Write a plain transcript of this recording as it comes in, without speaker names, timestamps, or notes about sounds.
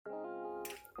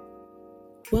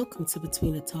Welcome to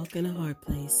Between a Talk and a Hard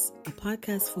Place, a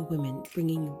podcast for women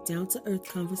bringing you down-to-earth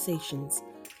conversations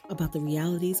about the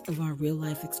realities of our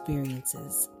real-life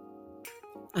experiences.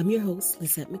 I'm your host,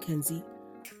 Lisette McKenzie,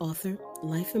 author,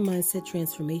 life and mindset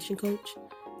transformation coach,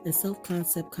 and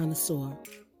self-concept connoisseur.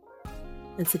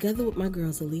 And together with my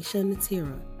girls Alicia and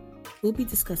Natira, we'll be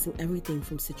discussing everything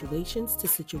from situations to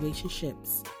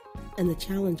situationships and the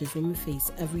challenges women face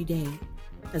every day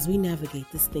as we navigate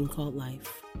this thing called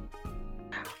life.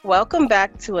 Welcome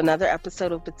back to another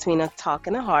episode of Between a Talk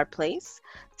and a Hard Place.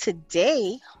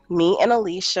 Today, me and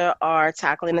Alicia are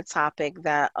tackling a topic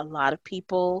that a lot of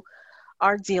people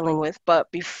are dealing with.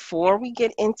 But before we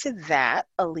get into that,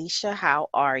 Alicia, how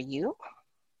are you?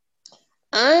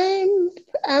 I'm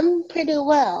pretty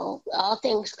well, all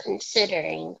things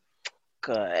considering.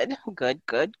 Good.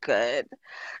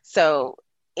 So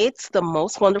it's the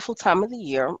most wonderful time of the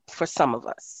year for some of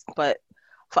us, but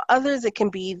for others, it can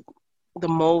be the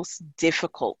most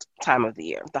difficult time of the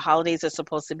year. The holidays are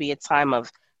supposed to be a time of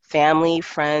family,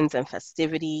 friends, and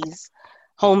festivities.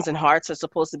 Homes and hearts are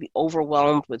supposed to be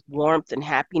overwhelmed with warmth and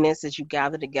happiness as you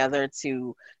gather together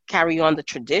to carry on the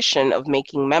tradition of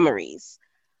making memories.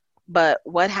 But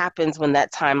what happens when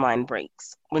that timeline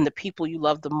breaks? When the people you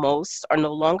love the most are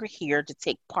no longer here to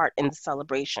take part in the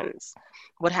celebrations?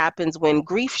 What happens when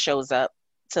grief shows up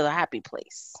to the happy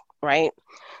place, right?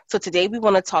 So today we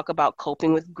want to talk about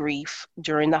coping with grief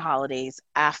during the holidays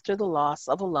after the loss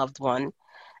of a loved one.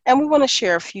 And we want to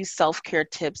share a few self-care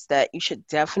tips that you should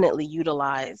definitely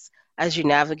utilize as you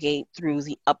navigate through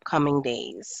the upcoming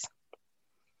days.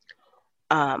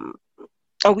 And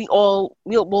we'll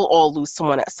all lose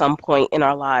someone at some point in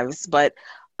our lives. But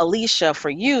Alicia, for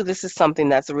you, this is something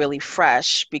that's really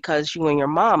fresh because you and your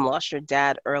mom lost your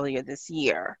dad earlier this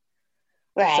year.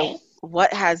 Right. So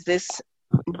what has this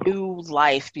new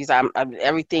life, because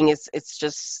everything is, it's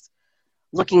just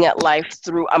looking at life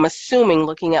through, I'm assuming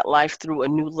looking at life through a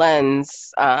new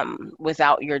lens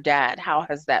without your dad. How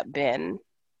has that been?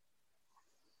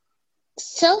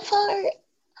 So far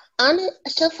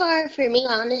for me,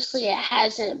 honestly, it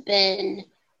hasn't been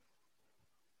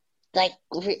like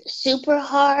super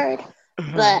hard,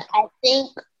 Mm-hmm. but I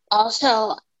think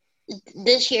also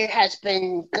this year has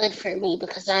been good for me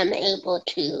because I'm able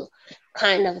to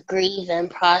kind of grieve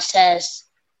and process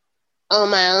on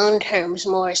my own terms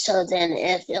more so than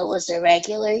if it was a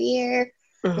regular year.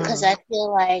 Mm-hmm. Because I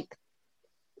feel like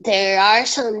there are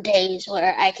some days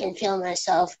where I can feel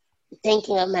myself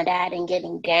thinking of my dad and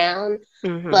getting down.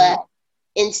 Mm-hmm. But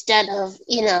instead of,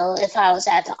 if I was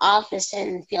at the office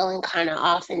and feeling kind of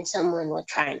off and someone would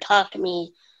try and talk to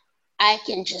me, I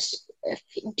can just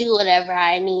do whatever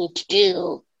I need to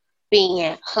do being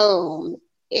at home,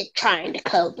 trying to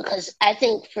cope. Because I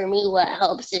think for me what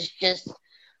helps is just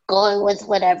going with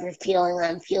whatever feeling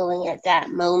I'm feeling at that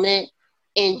moment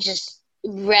and just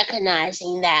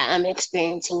recognizing that I'm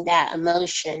experiencing that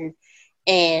emotion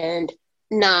and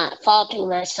not faulting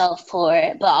myself for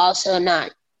it, but also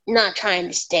not trying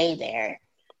to stay there.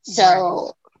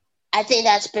 So Right. I think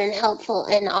that's been helpful.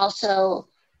 And also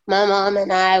my mom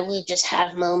and I, we just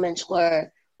have moments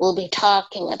where we'll be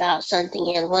talking about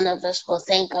something and one of us will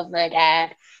think of my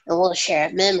dad and we'll share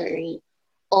a memory.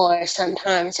 Or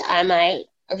sometimes I might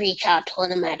reach out to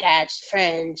one of my dad's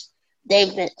friends.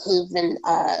 Who've been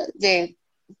very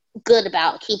good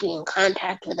about keeping in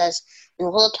contact with us,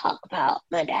 and we'll talk about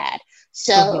my dad.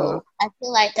 So Mm-hmm. I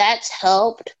feel like that's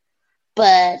helped,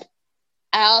 but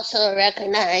I also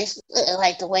recognize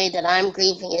like the way that I'm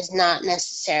grieving is not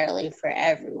necessarily for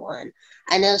everyone.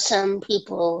 I know some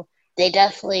people, they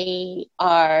definitely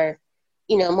are,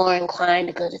 more inclined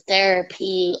to go to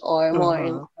therapy or more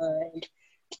Mm-hmm. inclined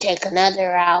to take another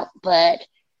route, but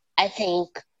I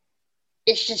think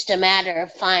it's just a matter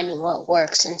of finding what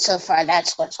works, and so far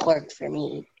that's what's worked for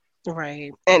me.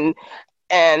 Right. And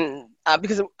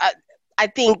because I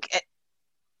think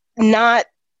not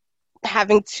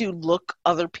having to look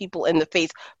other people in the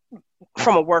face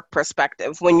from a work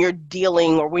perspective when you're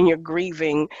dealing or when you're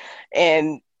grieving,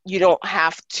 and you don't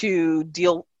have to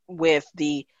deal with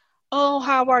oh,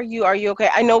 how are you? Are you okay?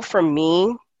 I know for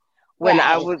me, when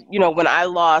I Right. was, when I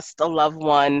lost a loved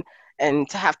one and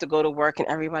to have to go to work and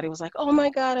everybody was like, oh my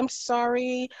God, I'm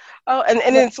sorry. Oh,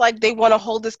 and it's like they want to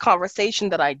hold this conversation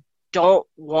that I don't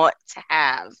want to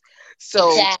have. So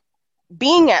Exactly.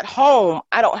 being at home,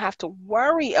 I don't have to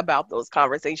worry about those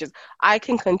conversations. I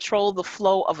can control the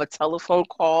flow of a telephone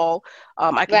call.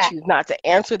 I can Right. choose not to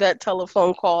answer that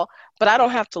telephone call, but I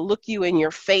don't have to look you in your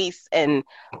face and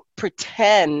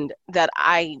pretend that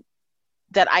I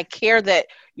that I care that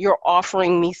you're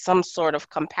offering me some sort of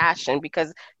compassion,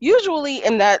 because usually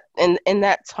in that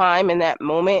time, in that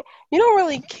moment, you don't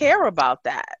really care about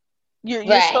that. You're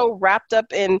Right. so wrapped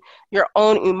up in your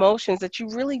own emotions that you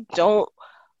really don't,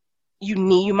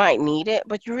 you might need it,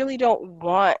 but you really don't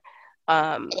want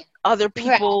other Right.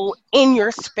 people in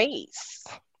your space.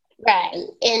 Right.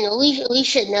 And we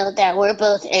should know that we're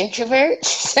both introverts.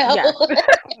 So Yes,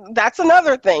 that's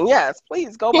another thing. Yes,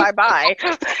 please go bye. right.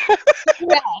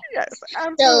 Yes,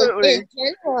 So in absolutely.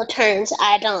 general terms,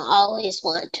 I don't always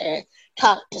want to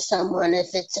talk to someone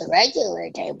if it's a regular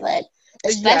day, but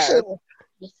Yes. especially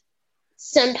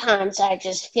sometimes I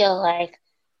just feel like,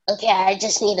 okay, I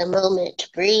just need a moment to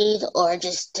breathe or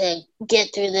just to get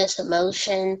through this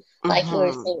emotion, like you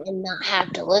were Hmm. saying, and not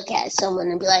have to look at someone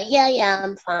and be like, yeah,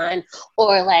 I'm fine.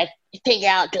 Or like figure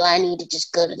out, do I need to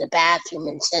just go to the bathroom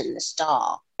and sit in the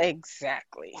stall?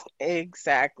 Exactly.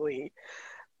 Exactly.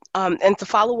 And to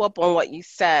follow up on what you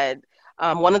said,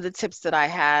 one of the tips that I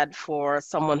had for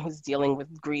someone who's dealing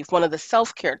with grief, one of the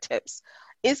self-care tips,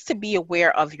 is to be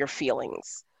aware of your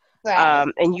feelings.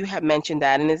 Right. And you have mentioned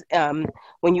that. And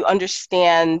when you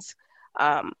understand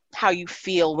how you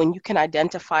feel, when you can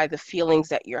identify the feelings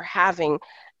that you're having,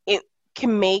 it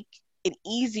can make it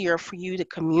easier for you to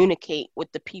communicate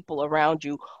with the people around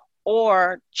you,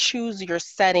 or choose your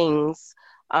settings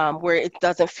where it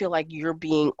doesn't feel like you're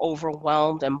being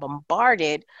overwhelmed and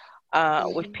bombarded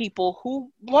with Mhm. people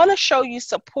who want to show you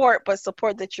support, but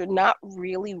support that you're not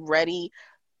really ready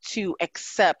to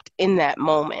accept in that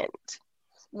moment.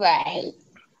 Right.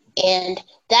 And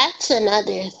that's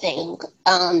another thing.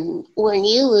 When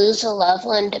you lose a loved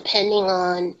one, depending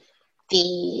on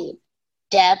the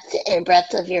depth and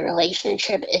breadth of your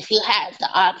relationship, if you have the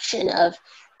option of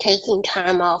taking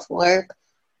time off work,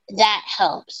 that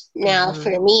helps. Now, Hmm.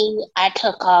 for me, I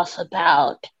took off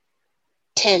about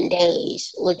 10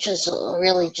 days, which was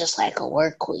really just like a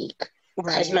work week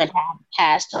because Right. my dad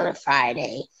passed on a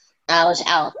Friday. I was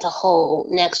out the whole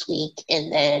next week,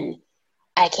 and then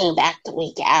I came back the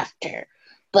week after.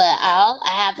 But I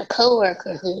have a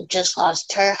coworker who just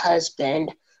lost her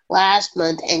husband last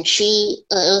month, and it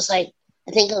was like,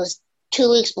 I think it was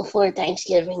 2 weeks before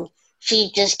Thanksgiving.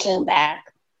 She just came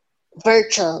back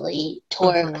virtually to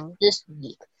work Hmm. this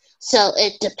week. So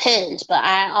it depends, but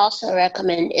I also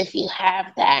recommend if you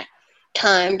have that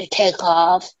time to take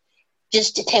off,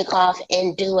 just to take off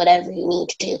and do whatever you need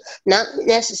to do. Not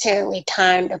necessarily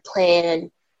time to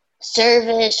plan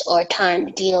service or time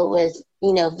to deal with,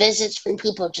 visits from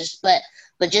people,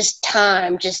 but just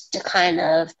time just to kind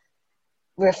of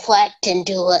reflect and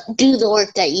do the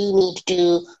work that you need to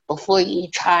do before you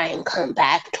try and come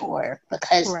back to work,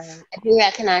 because Right. I do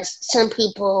recognize some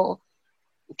people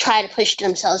try to push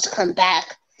themselves to come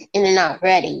back and they're not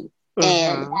ready,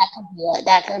 and Hmm.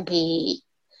 that can be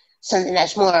something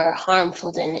that's more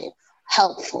harmful than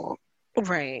helpful.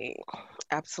 Right.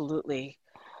 Absolutely.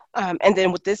 And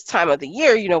then with this time of the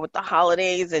year, with the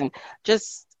holidays and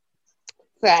just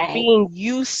Right. being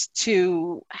used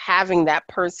to having that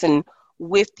person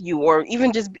with you, or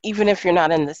even if you're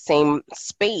not in the same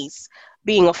space,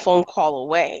 being a phone call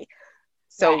away.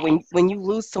 So Right. when you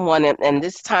lose someone, and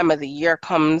this time of the year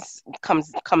comes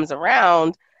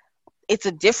around, it's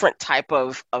a different type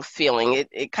of feeling.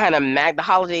 It kind of the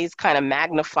holidays kind of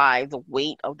magnify the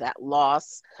weight of that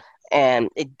loss, and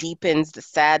it deepens the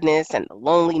sadness and the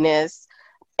loneliness.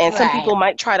 And some Right. people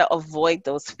might try to avoid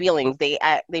those feelings. They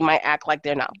might act like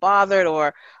they're not bothered,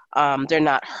 or they're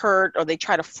not hurt, or they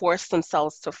try to force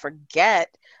themselves to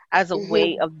forget as a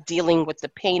way Hmm. of dealing with the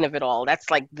pain of it all. That's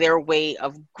like their way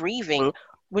of grieving,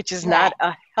 which is Right. not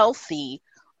a healthy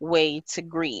way to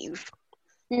grieve.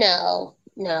 No,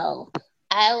 no.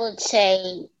 I would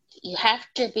say you have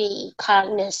to be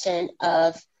cognizant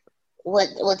of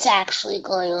what's actually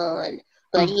going on,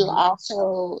 but you Hmm.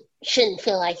 also shouldn't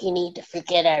feel like you need to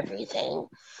forget everything.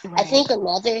 I Right. think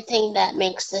another thing that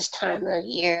makes this time of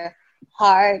year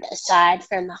hard, aside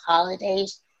from the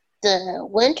holidays, the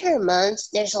winter months,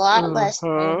 there's a lot less Hmm.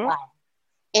 daylight,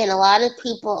 and a lot of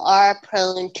people are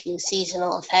prone to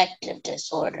seasonal affective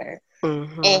disorder.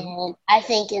 Hmm. And I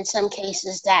think in some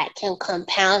cases that can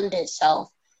compound itself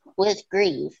with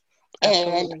grief. And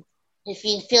Absolutely. if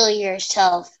you feel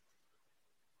yourself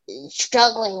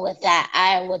struggling with that,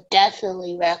 I would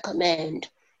definitely recommend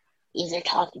either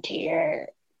talking to your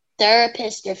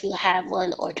therapist if you have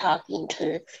one, or talking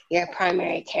to your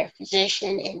primary care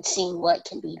physician and seeing what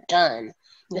can be done.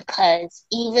 Yeah. Because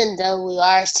even though we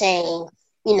are saying,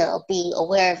 be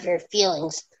aware of your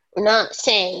feelings, we're not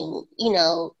saying, you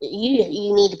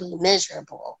need to be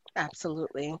miserable.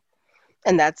 Absolutely.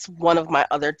 And that's one of my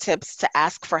other tips, to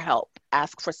ask for help,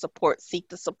 ask for support, seek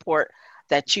the support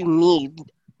that you need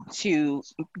to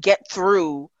get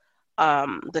through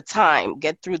the time,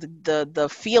 get through the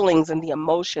feelings and the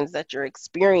emotions that you're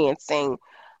experiencing,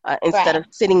 instead Right. of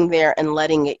sitting there and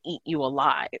letting it eat you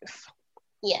alive.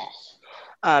 Yes.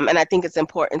 And I think it's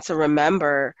important to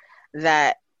remember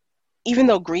that even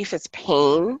though grief is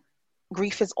pain,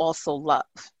 grief is also love.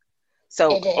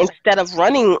 So It is. instead of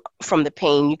running from the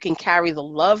pain, you can carry the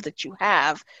love that you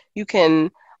have. You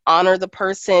can honor the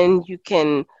person. You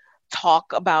can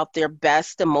talk about their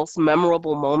best and most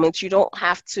memorable moments. You don't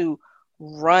have to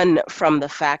run from the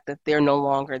fact that they're no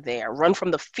longer there. Run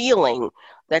from the feeling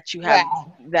that you have Right.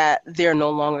 that they're no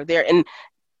longer there. And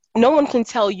no one can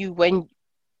tell you when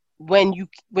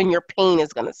your pain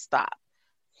is going to stop.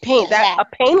 A Exactly.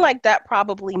 pain like that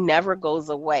probably never goes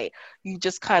away. You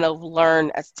just kind of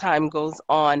learn as time goes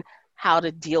on how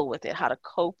to deal with it, how to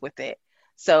cope with it.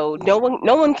 So no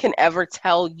one can ever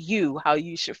tell you how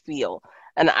you should feel.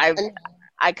 And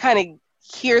I kind of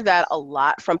hear that a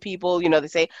lot from people. They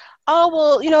say, "Oh,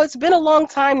 well, it's been a long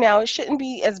time now. It shouldn't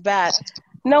be as bad."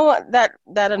 No one, that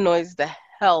annoys the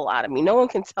hell out of me. No one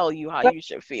can tell you how you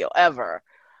should feel ever.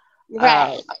 Um,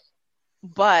 Right.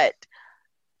 but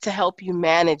to help you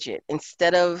manage it,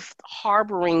 instead of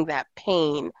harboring that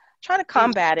pain, try to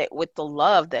combat it with the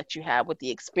love that you have, with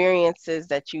the experiences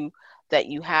that you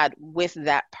had with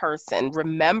that person.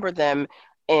 Remember them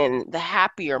in the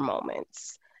happier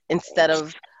moments, instead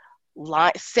of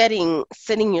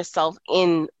sitting yourself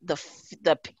in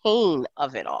the pain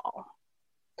of it all.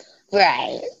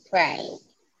 Right. Right.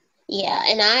 Yeah,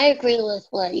 and I agree with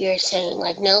what you're saying.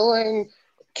 Like, no one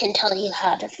can tell you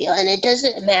how to feel, and it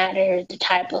doesn't matter the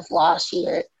type of loss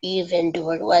you've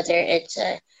endured, whether it's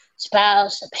a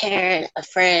spouse, a parent, a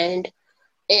friend,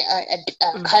 a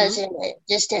Hmm. cousin, a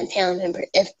distant family member.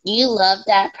 If you love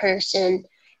that person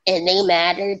and they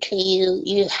matter to you,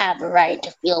 you have a right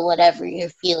to feel whatever you're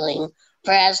feeling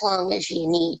for as long as you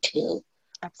need to.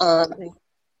 Um, Absolutely.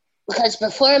 because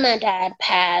before my dad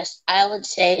passed, I would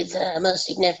say the most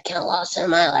significant loss in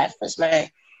my life was my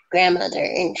grandmother,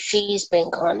 and she's been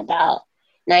gone about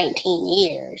 19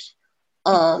 years.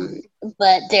 Hmm.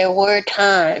 But there were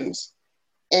times,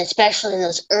 and especially in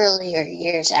those earlier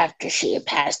years after she had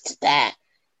passed, that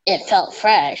it felt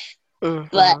fresh.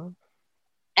 But Hmm.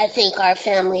 I think our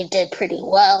family did pretty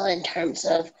well in terms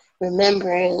of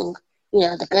remembering,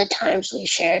 the good times we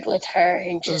shared with her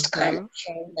and just kind of Hmm.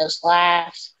 sharing those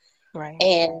laughs. Right.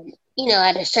 And,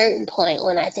 at a certain point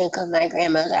when I think of my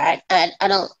grandmother,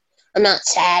 I'm not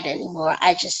sad anymore.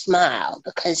 I just smile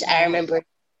because I Right. remember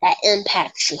that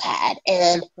impact she had.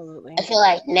 And I Absolutely. feel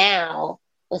like now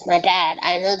with my dad,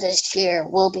 I know this year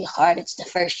will be hard. It's the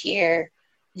first year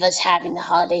of us having the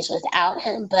holidays without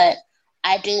him, but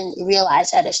I do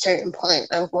realize at a certain point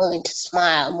I'm willing to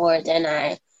smile more than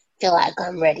I feel like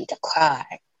I'm ready to cry.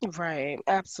 Right.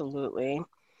 Absolutely.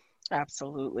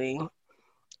 Absolutely.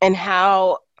 And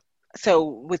so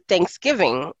with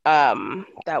Thanksgiving,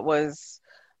 that was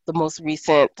the most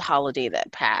recent holiday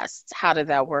that passed. How did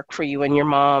that work for you and your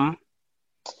mom?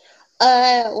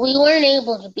 We weren't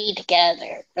able to be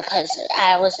together because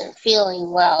I wasn't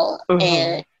feeling well, Hmm.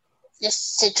 and this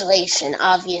situation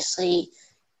obviously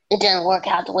it didn't work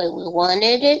out the way we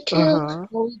wanted it to. Hmm.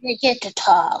 But we did get to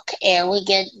talk, and we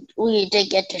did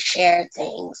get to share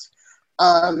things,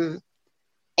 um,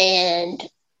 and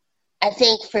I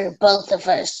think for both of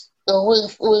us,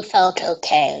 we felt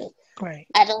okay. Right.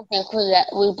 I don't think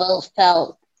we both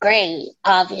felt great,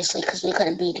 obviously, because we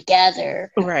couldn't be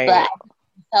together, Right. but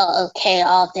felt okay,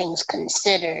 all things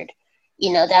considered,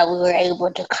 that we were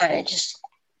able to kind of just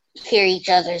hear each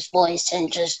other's voice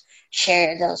and just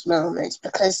share those moments.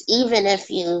 Because even if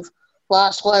you've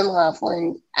lost one loved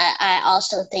one, I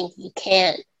also think you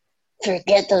can't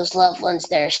forget those loved ones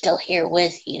that are still here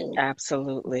with you.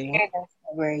 Absolutely. Share those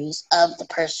memories of the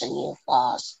person you've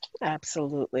lost.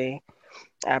 Absolutely.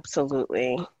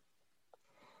 Absolutely.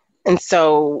 And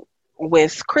so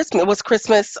with Christmas, was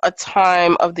Christmas a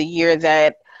time of the year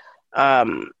that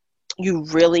um, you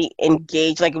really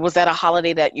engaged? Like, was that a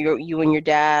holiday that you and your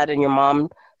dad and your mom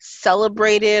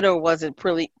celebrated, or was it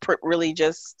really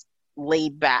just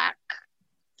laid back?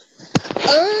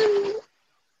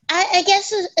 I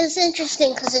guess it's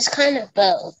interesting because it's kind of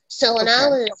both. So when I Okay.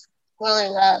 was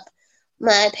growing up,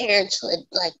 my parents would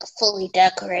like fully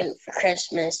decorate for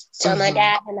Christmas. So my Hmm.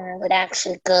 dad and I would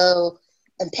actually go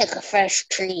and pick a fresh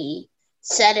tree,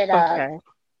 set it up, Okay.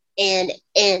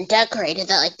 and decorate it.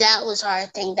 That was our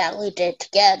thing that we did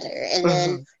together. And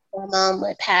then Hmm. my mom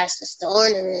would pass us the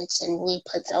ornaments, and we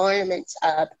put the ornaments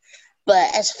up.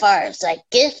 But as far as like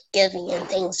gift giving and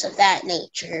things of that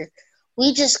nature,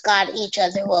 we just got each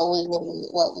other what we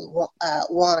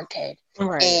wanted,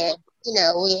 Right. and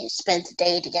we spent the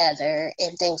day together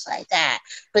and things like that.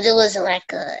 But it wasn't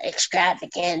like a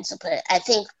extravaganza. But I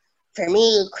think for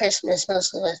me, Christmas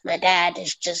mostly with my dad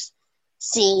is just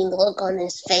seeing the look on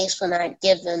his face when I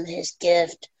give him his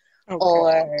gift, Okay.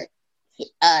 or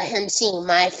him seeing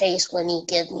my face when he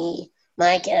give me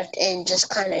my gift, and just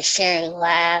kind of sharing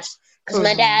laughs. Because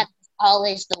my Mm-hmm. dad was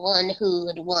always the one who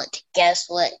would want to guess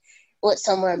what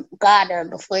someone got him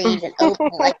before he even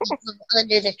opened it. Like he'd come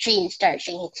under the tree and start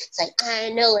shaking. It's like, I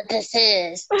know what this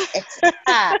is. It's a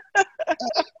top.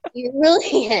 You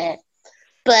really it.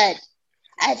 But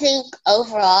I think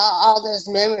overall, all those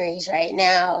memories right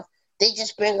now, they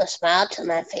just bring a smile to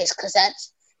my face, because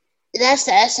that's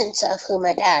the essence of who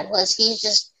my dad was. He's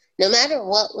just, no matter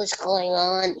what was going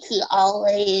on, he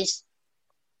always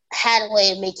had a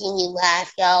way of making you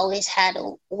laugh. He always had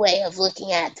a way of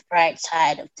looking at the bright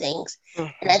side of things. And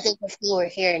Mm-hmm. I think if he were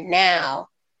here now,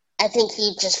 I think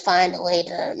he'd just find a way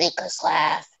to make us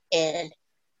laugh and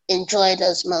enjoy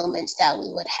those moments that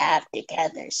we would have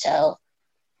together. So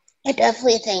I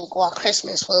definitely think while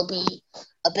Christmas will be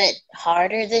a bit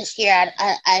harder this year,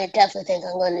 I definitely think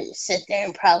I'm going to sit there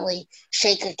and probably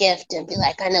shake a gift and be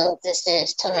like, I know what this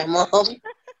is, to my mom.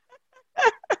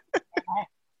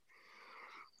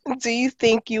 Do you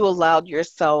think you allowed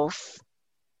yourself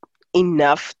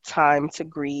enough time to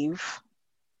grieve?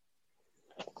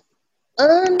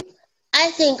 Um,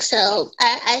 I think so.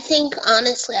 I think,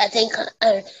 honestly, I think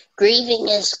grieving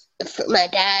for my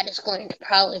dad is going to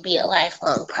probably be a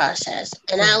lifelong process.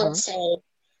 And I would Mm-hmm. say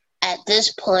at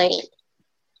this point,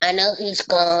 I know he's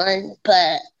gone,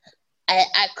 but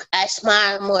I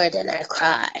smile more than I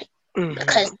cry,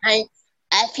 because Mm-hmm.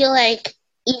 I feel like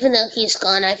even though he's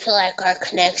gone, I feel like our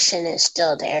connection is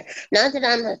still there. Not that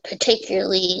I'm a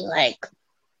particularly like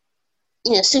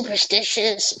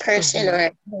superstitious person Mm-hmm.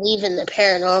 or believe in the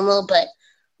paranormal, but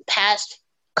past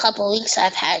couple weeks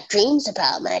I've had dreams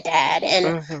about my dad, and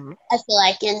Mm-hmm. I feel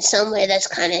like in some way that's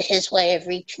kind of his way of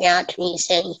reaching out to me,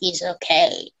 saying he's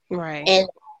okay, Right. and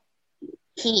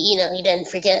he didn't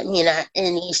forget me,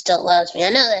 and he still loves me. I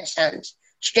know that sounds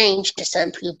strange to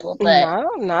some people, but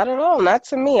No, not at all. Not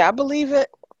to me. I believe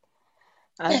it.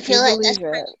 I I do feel like that's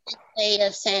believe kind it. of his way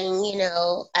of saying,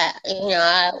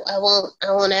 I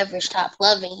won't ever stop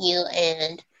loving you,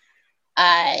 and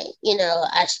I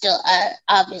still,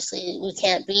 obviously we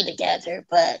can't be together,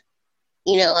 but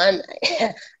I'm,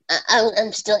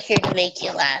 I'm still here to make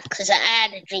you laugh, because I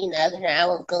had a dream the other night. I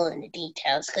won't go into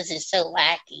details because it's so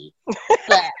wacky,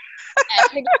 but I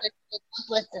pretty much woke up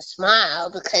with a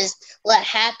smile, because what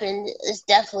happened is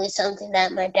definitely something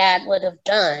that my dad would have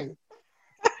done,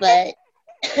 but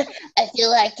I feel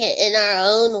like in our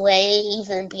own way,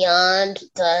 even beyond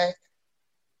the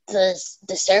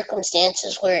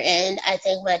circumstances we're in, I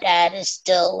think my dad is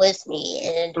still with me.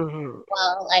 And Mm-hmm.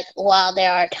 while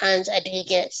there are times I do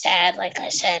get sad, like I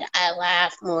said, I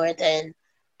laugh more than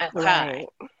I cry. Right.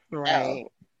 So Right.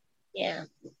 yeah,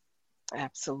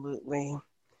 Absolutely.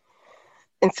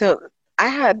 And so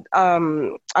I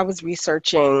was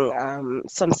researching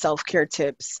some self-care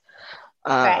tips,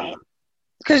 right.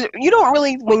 because you don't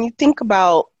really, when you think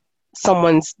about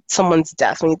someone's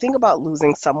death, when you think about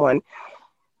losing someone,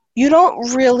 you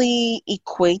don't really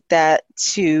equate that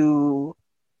to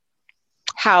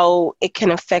how it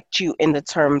can affect you in the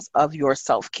terms of your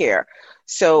self-care.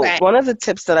 So Right. one of the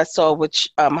tips that I saw, which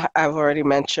I've already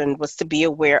mentioned, was to be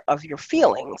aware of your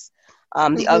feelings. The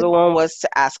Mm-hmm. other one was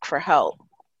to ask for help.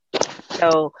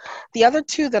 So the other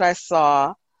two that I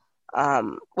saw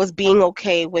was being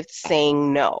okay with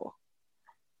saying no.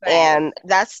 Right. And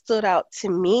that stood out to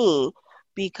me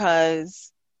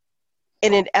because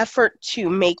in an effort to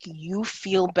make you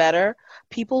feel better,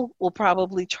 people will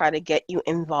probably try to get you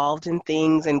involved in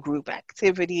things and group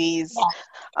activities.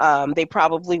 Yeah. They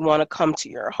probably want to come to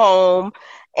your home,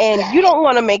 and you Yeah. don't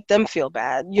want to make them feel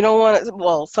bad. You don't want to,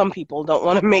 well, some people don't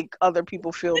want to make other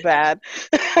people feel bad.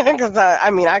 Because I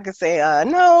mean, I could say,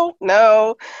 no,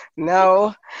 no,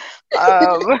 no.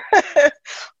 Um,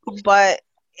 but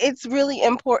it's really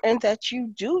important that you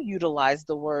do utilize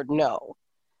the word no,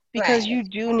 because Right. you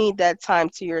do need that time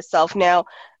to yourself. Now,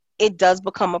 it does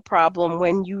become a problem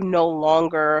when you no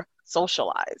longer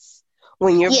socialize.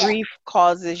 When your Yeah. grief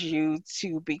causes you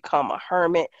to become a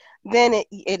hermit, then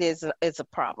it's a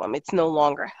problem. It's no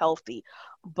longer healthy.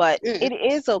 But Mm. it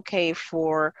is okay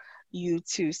for you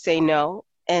to say no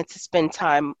and to spend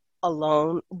time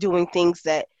alone doing things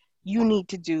that you need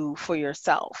to do for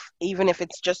yourself, even if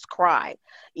it's just cry,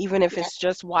 even if Yeah. it's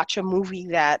just watch a movie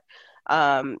that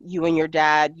you and your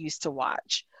dad used to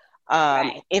watch.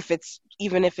 Right. If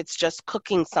it's just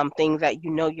cooking something that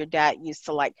your dad used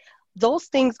to like, those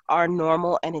things are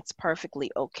normal and it's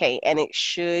perfectly okay and it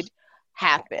should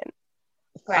happen.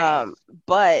 Right.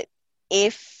 But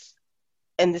if,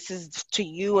 and this is to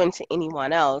you and to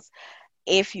anyone else,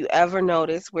 if you ever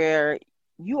notice where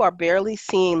you are barely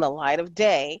seeing the light of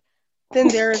day, then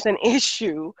there is an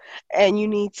issue and you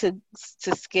need to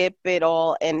skip it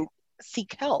all and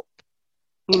seek help.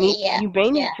 Yeah. You may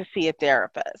Yeah. need to see a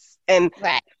therapist. And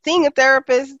Right. seeing a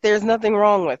therapist, there's nothing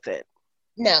wrong with it.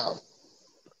 No.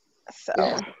 So,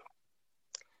 No.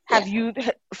 have Yeah.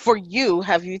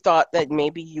 have you thought that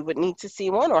maybe you would need to see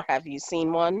one, or have you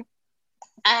seen one?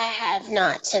 I have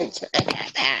not since my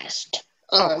dad passed.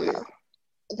 Okay.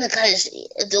 Because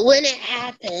when it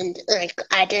happened, like,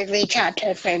 I did reach out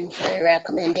to a friend for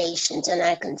recommendations and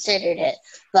I considered it.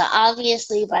 But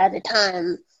obviously, by the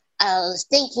time I was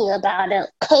thinking about it,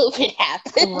 COVID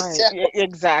happened. Right.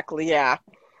 Exactly. Yeah.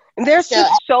 And there's So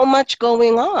just so much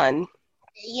going on.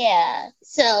 yeah.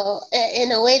 So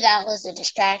in a way, that was a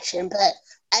distraction. But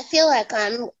I feel like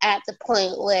I'm at the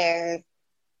point where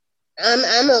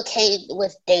I'm okay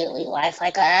with daily life.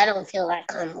 Like, I don't feel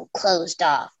like I'm closed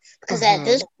off because at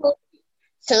this point,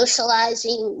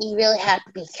 socializing, you really have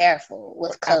to be careful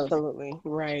with COVID. Absolutely.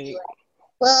 Right.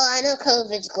 Well, I know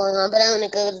COVID's going on, but I want to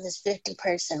go to this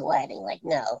 50-person wedding. Like,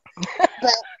 no.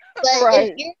 But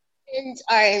Right. if your friends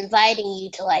are inviting you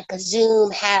to like a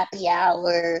Zoom happy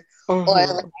hour or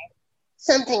like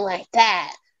something like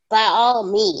that, by all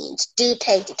means, do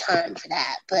take the time for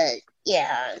that. But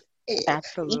yeah.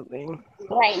 Absolutely.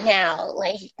 Right now,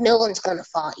 like, no one's going to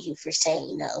fault you for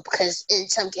saying no, because in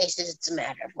some cases it's a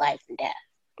matter of life and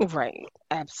death. Right.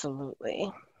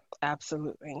 Absolutely.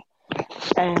 Absolutely.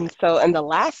 And so, and the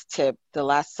last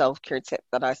self-care tip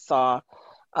that I saw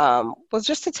was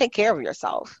just to take care of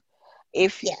yourself.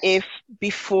 Yes. If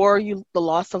before the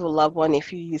loss of a loved one,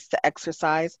 if you used to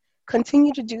exercise,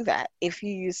 continue to do that. If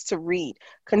you used to read,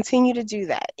 continue to do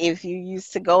that. If you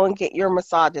used to go and get your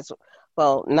massages,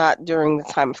 well, not during the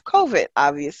time of COVID,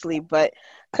 obviously, but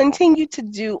continue to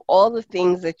do all the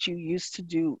things that you used to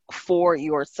do for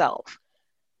yourself.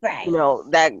 Right.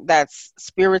 That's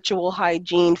spiritual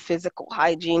hygiene, physical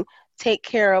hygiene. Take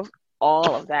care of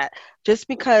all of that. Just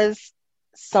because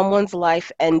someone's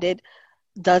life ended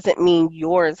doesn't mean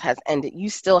yours has ended. You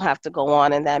still have to go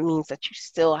on, and that means that you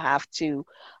still have to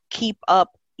keep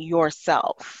up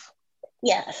yourself.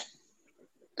 Yes,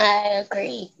 I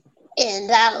agree. And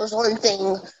that was one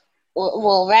thing.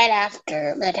 Well, right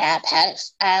after my dad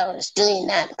passed, I was doing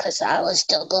that because I was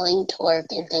still going to work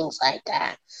and things like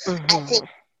that. I think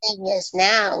the thing is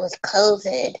now with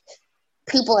COVID,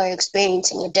 people are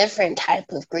experiencing a different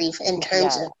type of grief in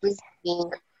terms of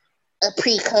grieving a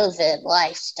pre-COVID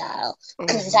lifestyle.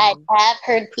 Because I have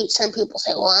heard some people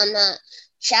say, well, I'm not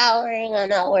showering, I'm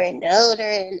not wearing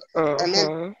deodorant, I'm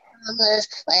in pajamas.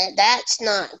 Like, that's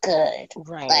not good.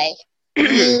 Right. Like,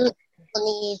 you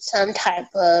need some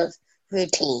type of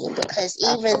routine, because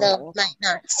even though it might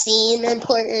not seem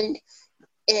important,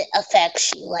 it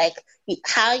affects you. Like,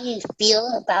 how you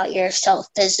feel about yourself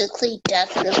physically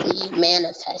definitely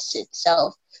manifests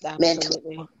itself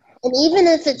mentally. And even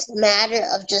if it's a matter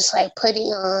of just like putting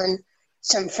on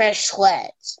some fresh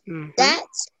sweats,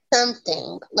 that's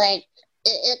something. Like,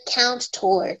 it counts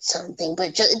towards something.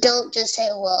 But don't just say,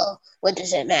 well, what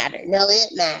does it matter? No,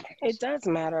 it matters. It does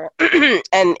matter.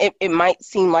 And it might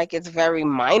seem like it's very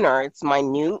minor, it's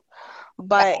minute,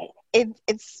 but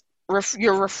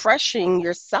you're refreshing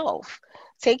yourself.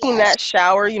 Taking that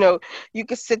shower, you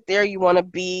can sit there, you want to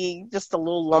be just a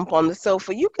little lump on the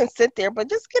sofa. You can sit there,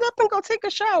 but just get up and go take a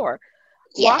shower.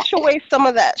 Yeah. Wash away some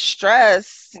of that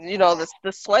stress,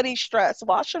 the sweaty stress.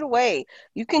 Wash it away.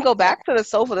 You can go back to the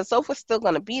sofa. The sofa's still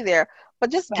going to be there,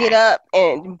 but just get up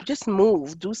and just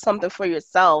move. Do something for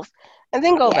yourself, and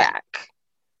then go back.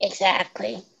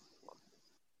 Exactly.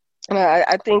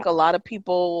 I think a lot of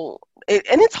people, and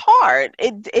it's hard.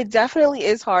 It definitely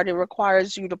is hard. It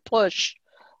requires you to push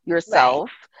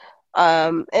yourself.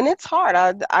 And it's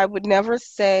hard. I would never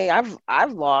say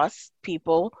I've lost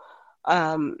people.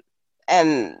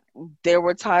 And there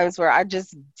were times where I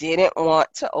just didn't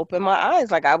want to open my eyes.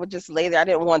 Like, I would just lay there. I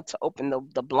didn't want to open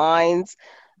the blinds.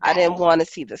 I didn't want to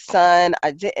see the sun.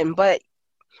 I didn't. But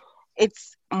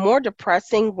it's more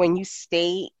depressing when you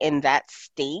stay in that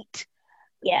state.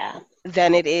 Yeah.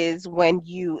 Than it is when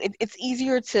it's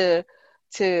easier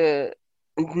to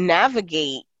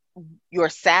navigate your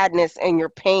sadness and your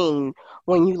pain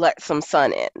when you let some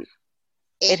sun in.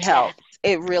 It helps.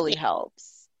 It really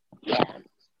helps. Yeah.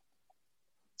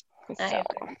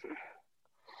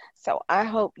 So I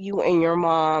hope you and your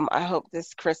mom, I hope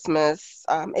this Christmas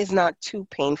is not too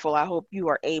painful. I hope you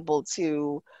are able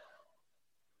to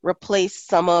replace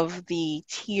some of the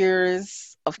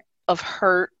tears of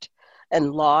hurt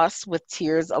and loss with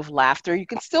tears of laughter. You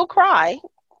can still cry.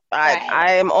 Right.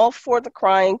 I am all for the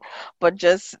crying, but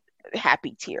just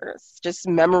happy tears, just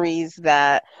memories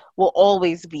that will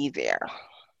always be there.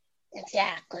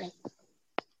 Exactly.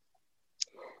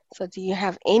 So do you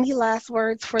have any last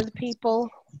words for the people?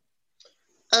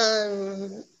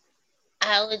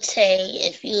 I would say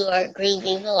if you are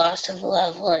grieving the loss of a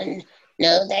loved one,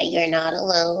 know that you're not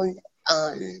alone.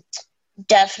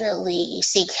 Definitely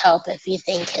seek help if you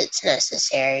think it's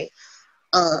necessary.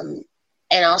 And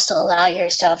also allow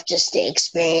yourself just to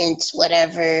experience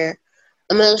whatever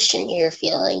emotion you're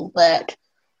feeling. But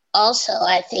also,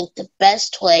 I think the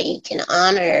best way you can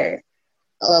honor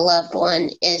a loved one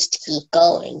is to keep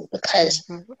going, because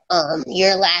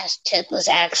your last tip was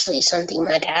actually something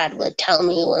my dad would tell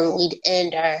me when we'd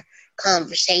end our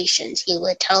conversations. He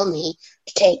would tell me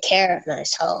to take care of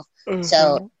myself.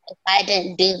 So if I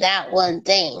didn't do that one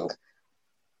thing,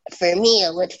 for me,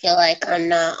 it would feel like I'm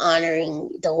not honoring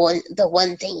the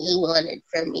one thing he wanted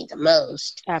from me the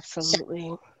most. Absolutely.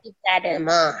 So keep that in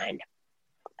mind.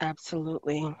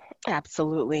 Absolutely.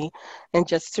 And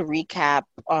just to recap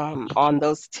on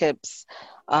those tips,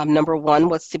 number 1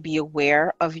 was to be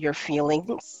aware of your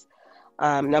feelings.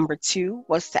 Number 2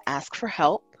 was to ask for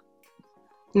help.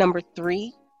 Number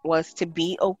 3 was to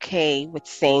be okay with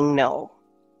saying no.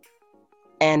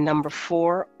 And number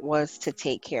 4 was to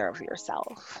take care of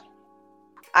yourself.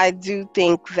 I do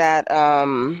think that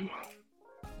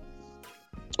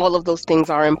all of those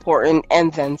things are important,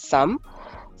 and then some.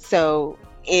 So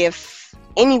if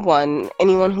anyone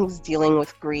who's dealing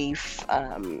with grief,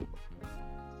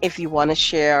 if you want to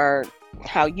share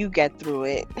how you get through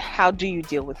it, how do you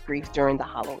deal with grief during the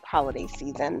holiday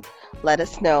season, let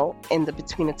us know in the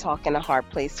Between a Talk and a Hard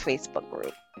Place Facebook